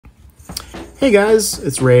Hey guys,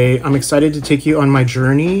 it's Ray. I'm excited to take you on my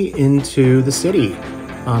journey into the city.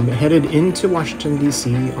 I'm headed into Washington,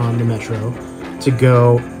 D.C. on the Metro to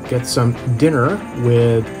go get some dinner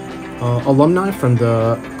with alumni from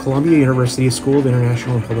the Columbia University School of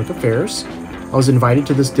International and Public Affairs. I was invited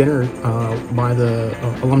to this dinner by the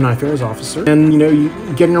Alumni Affairs officer. And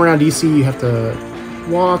getting around D.C., you have to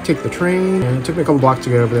walk, take the train, and it took me a couple blocks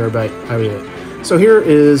to get over there, but I did it. So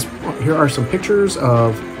here are some pictures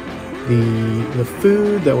of the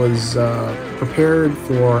food that was prepared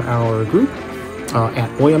for our group at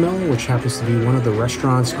Oyamel, which happens to be one of the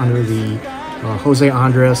restaurants under the Jose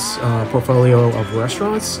Andres portfolio of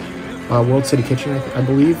restaurants, World City Kitchen, I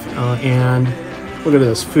believe. And look at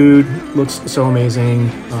this, food looks so amazing,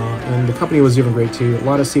 and the company was even great too. A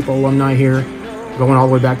lot of CEPA alumni here, going all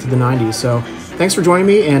the way back to the 90s. So thanks for joining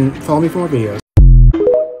me, and follow me for more videos.